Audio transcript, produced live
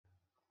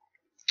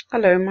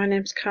Hello, my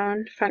name's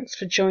Karen. Thanks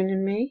for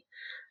joining me.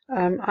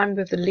 I'm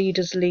with the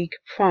Leaders League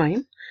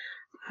Prime,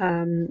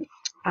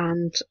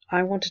 and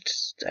I wanted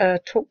to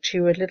talk to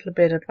you a little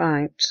bit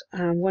about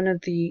one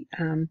of the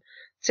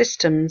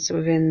systems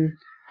within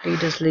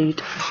Leaders League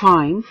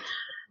Prime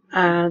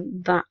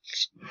that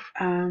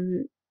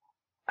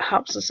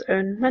helps us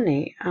earn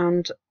money,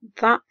 and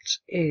that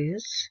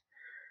is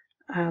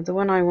the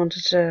one I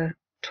wanted to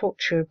talk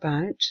to you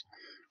about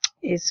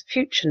is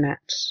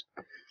FutureNet.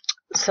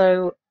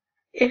 So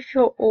if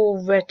you're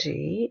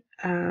already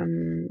a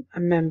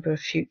member of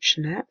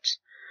FutureNet,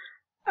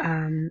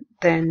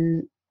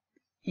 then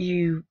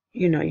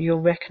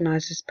you'll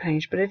recognize this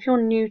page. But if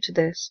you're new to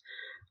this,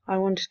 I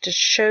wanted to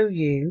show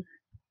you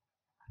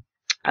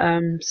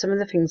some of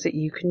the things that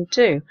you can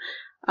do.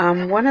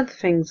 One of the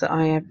things that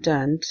I have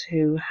done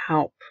to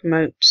help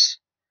promote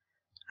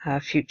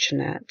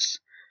FutureNet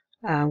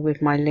with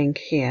my link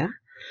here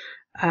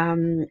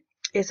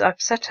is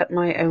I've set up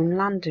my own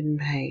landing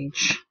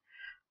page.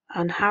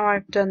 And how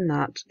I've done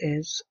that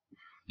is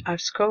I've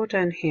scrolled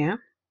down here,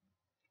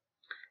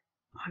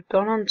 I've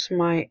gone onto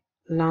my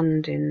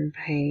landing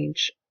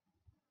page.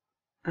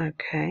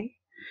 Okay,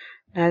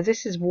 now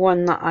this is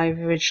one that I've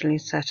originally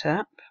set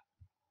up,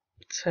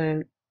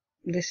 so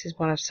this is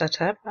what I've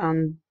set up,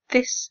 and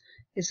this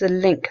is the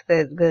link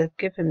that they've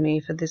given me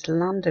for this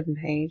landing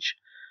page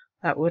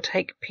that will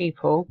take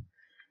people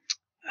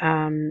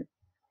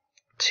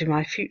to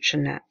my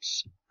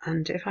FutureNet.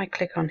 And if I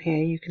click on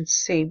here, you can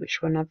see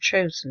which one I've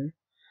chosen.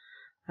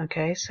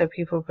 Okay, so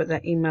people put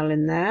their email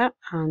in there,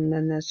 and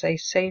then they say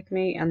save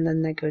me, and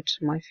then they go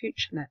to my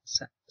FutureNet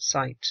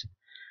site.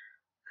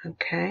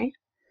 Okay,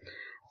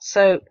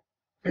 so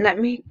let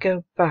me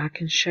go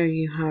back and show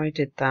you how I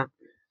did that.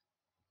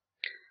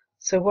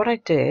 So what I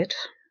did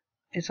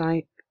is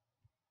I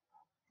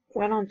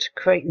went on to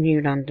create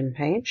new landing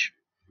page.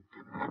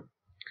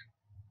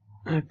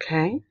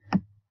 Okay,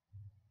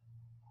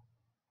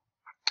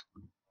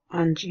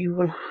 and you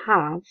will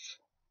have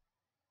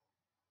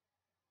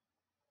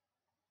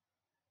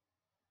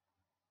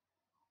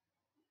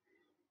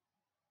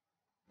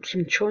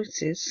some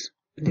choices.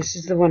 This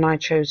is the one I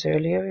chose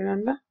earlier,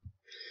 remember?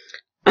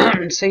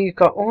 So you've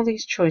got all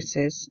these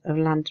choices of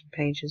landing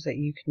pages that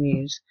you can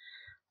use.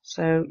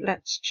 So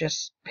let's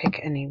just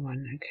pick any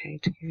one, okay,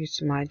 to give you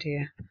some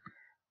idea.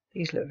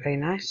 These look very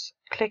nice.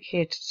 Click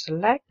here to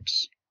select.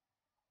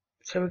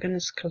 So we're going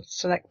to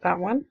select that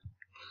one.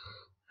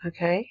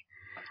 Okay,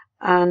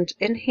 and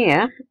in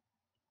here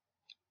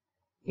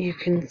you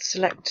can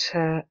select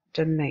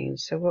domain.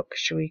 So what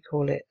should we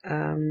call it?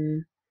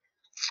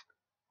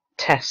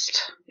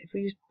 Test. If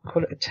we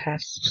call it a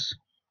test.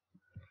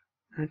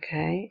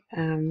 Okay,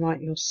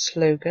 write your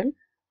slogan.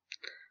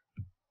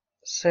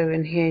 So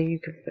in here you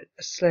can put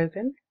a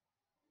slogan.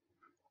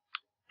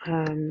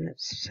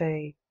 Let's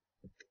say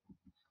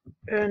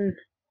earn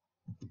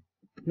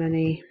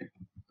money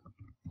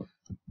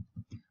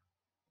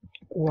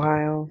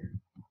while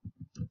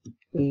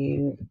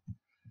you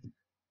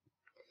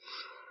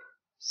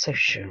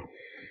social.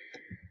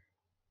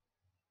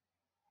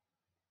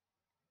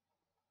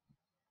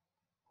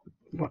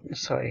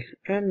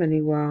 Earn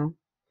money while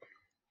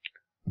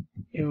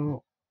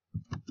you're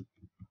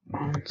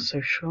on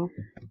social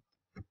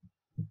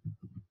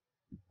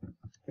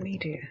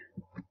media.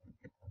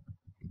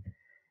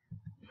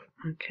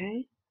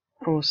 Okay,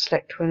 or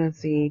select one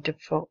of the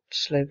default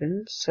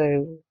slogans.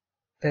 So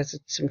there's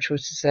some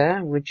choices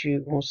there. Would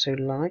you also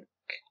like?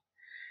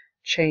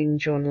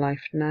 Change your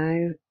life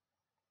now.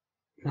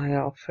 My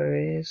offer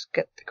is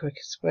get the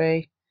quickest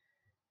way.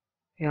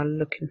 We are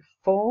looking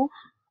for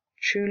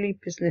truly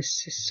business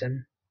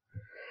system.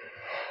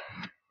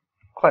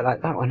 Quite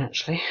like that one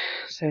actually.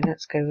 So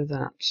let's go with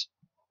that.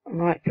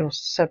 Write your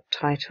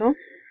subtitle.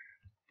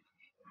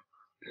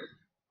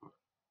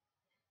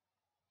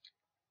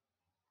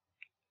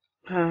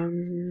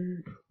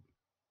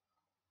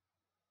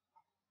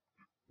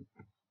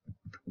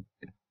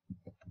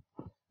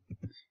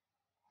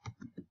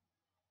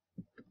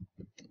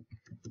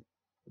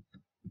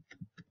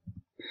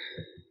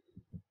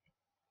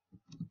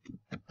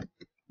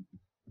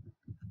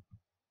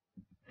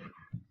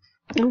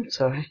 Oh,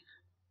 sorry.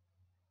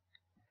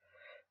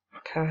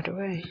 Carried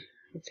away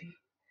with the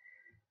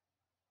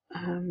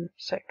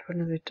select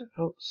one of the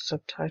default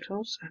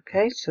subtitles.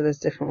 Okay, so there's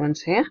different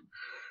ones here.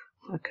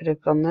 I could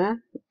have gone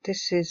there.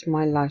 This is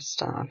my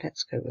lifestyle.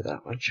 Let's go with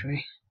that one, shall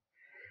we?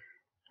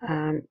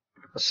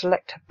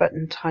 Select a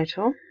button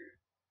title.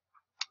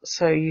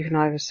 So you can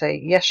either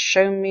say yes,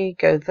 show me,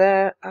 go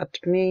there, add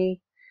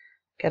me,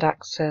 get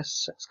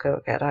access. Let's go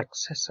get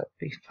access, that'll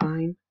be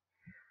fine.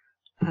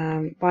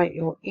 Write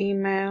your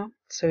email.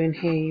 So in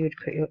here you would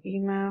put your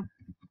email.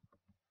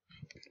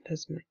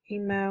 There's my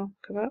email,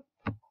 come up.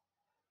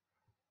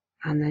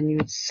 And then you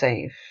would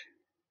save.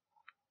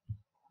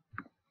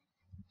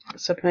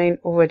 Subdomain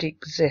already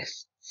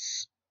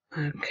exists.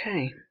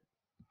 Okay.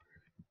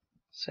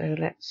 So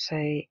let's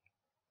say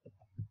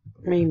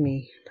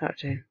Mimi, that'll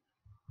do.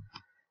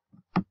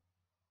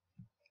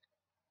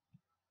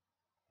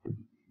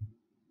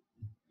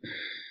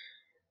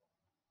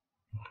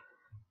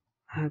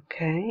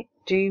 Okay,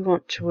 do you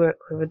want to work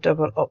with a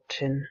double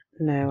opt-in?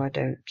 No, I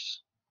don't.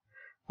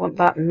 What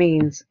that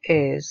means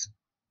is,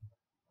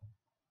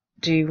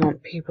 do you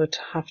want people to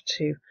have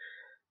to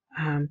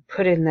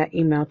put in their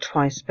email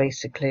twice,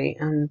 basically,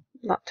 and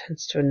that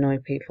tends to annoy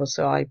people,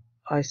 so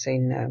I say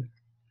no.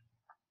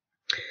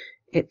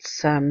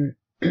 It's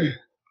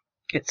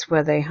it's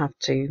where they have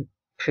to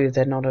prove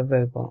they're not a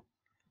robot.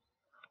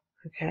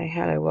 Okay,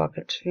 hello,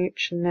 welcome to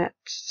FutureNet.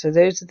 So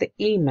those are the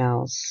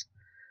emails.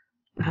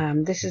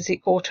 This is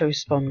the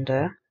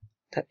autoresponder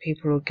that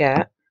people will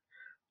get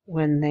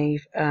when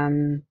they've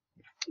gone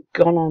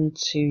on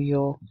to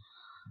your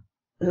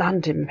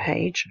landing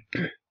page.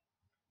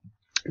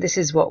 This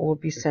is what will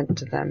be sent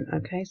to them.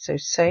 Okay, so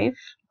save.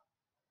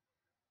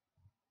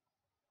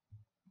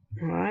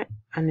 Alright,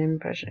 and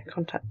impression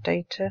contact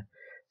data.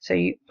 So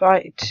you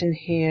write in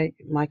here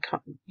my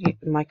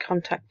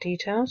contact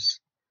details.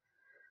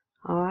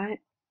 Alright.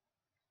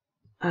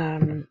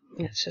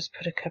 Let's just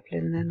put a couple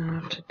in then.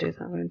 I'll have to do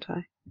that, won't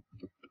I?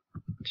 To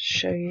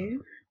show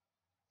you.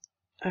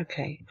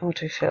 Okay,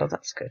 autofill,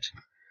 that's good.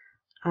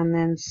 And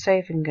then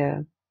save and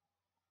go.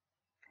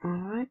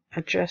 Alright,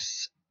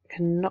 address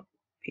cannot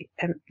be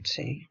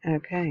empty.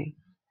 Okay.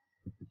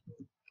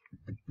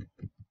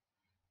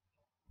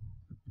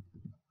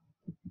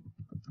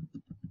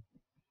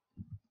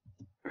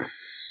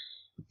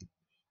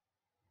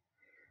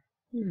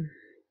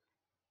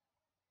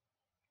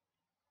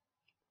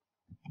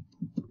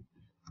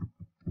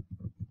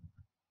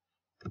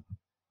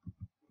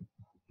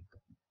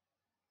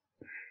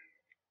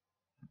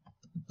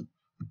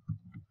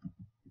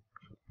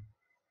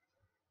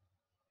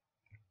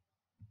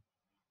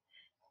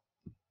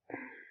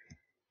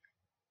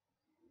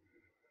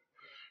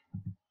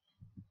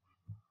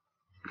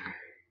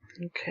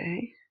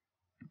 Okay.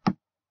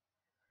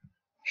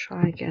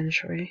 Try again,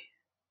 shall we?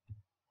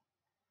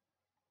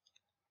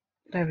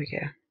 There we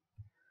go.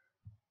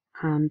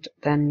 And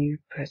then you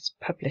press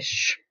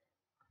publish.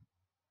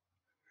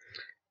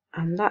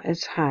 And that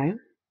is how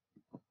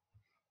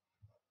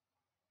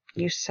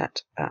you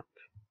set up.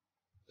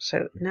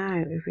 So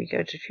now if we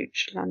go to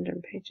Future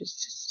Landing Pages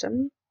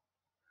System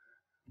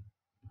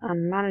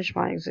and manage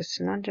my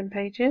existing landing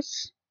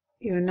pages,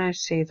 you will now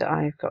see that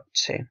I've got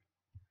two.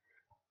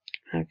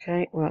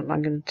 Okay, well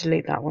I'm going to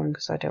delete that one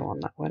because I don't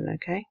want that one,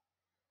 okay?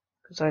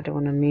 Because I don't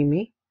want a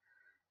Mimi,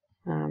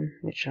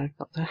 which I've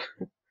got there.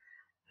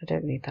 I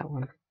don't need that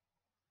one.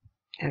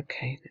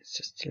 Okay, let's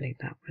just delete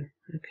that one,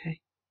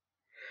 okay?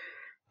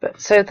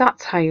 But so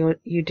that's how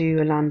you do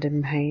a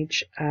landing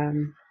page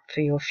for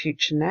your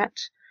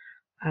FutureNet.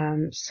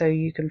 So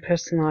you can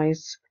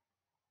personalize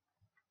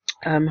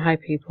how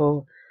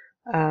people,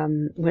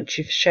 once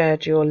you've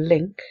shared your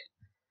link,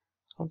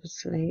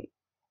 obviously,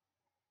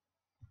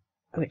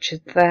 which is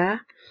there.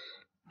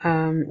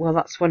 Well,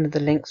 that's one of the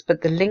links,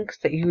 but the link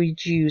that you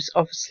would use,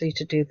 obviously,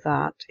 to do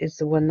that is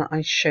the one that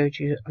I showed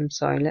you. I'm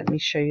sorry, let me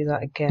show you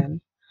that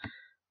again.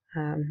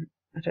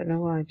 I don't know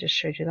why I just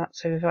showed you that.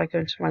 So if I go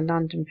into my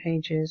landing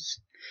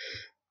pages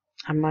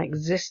and my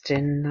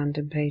existing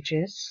landing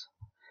pages,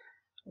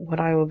 what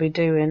I will be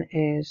doing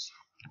is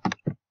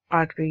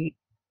I'd be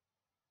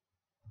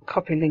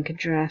copy link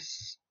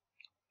address,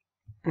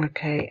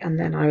 okay, and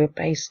then I would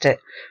paste it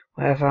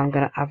wherever I'm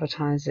going to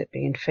advertise it,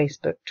 being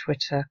Facebook,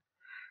 Twitter,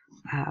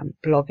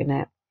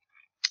 blogging it,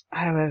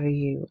 however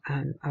you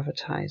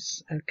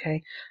advertise.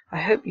 Okay, I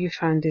hope you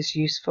found this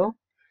useful.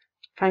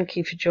 Thank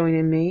you for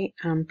joining me,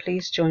 and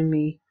please join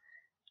me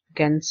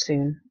again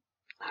soon.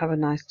 Have a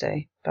nice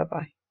day. Bye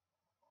bye.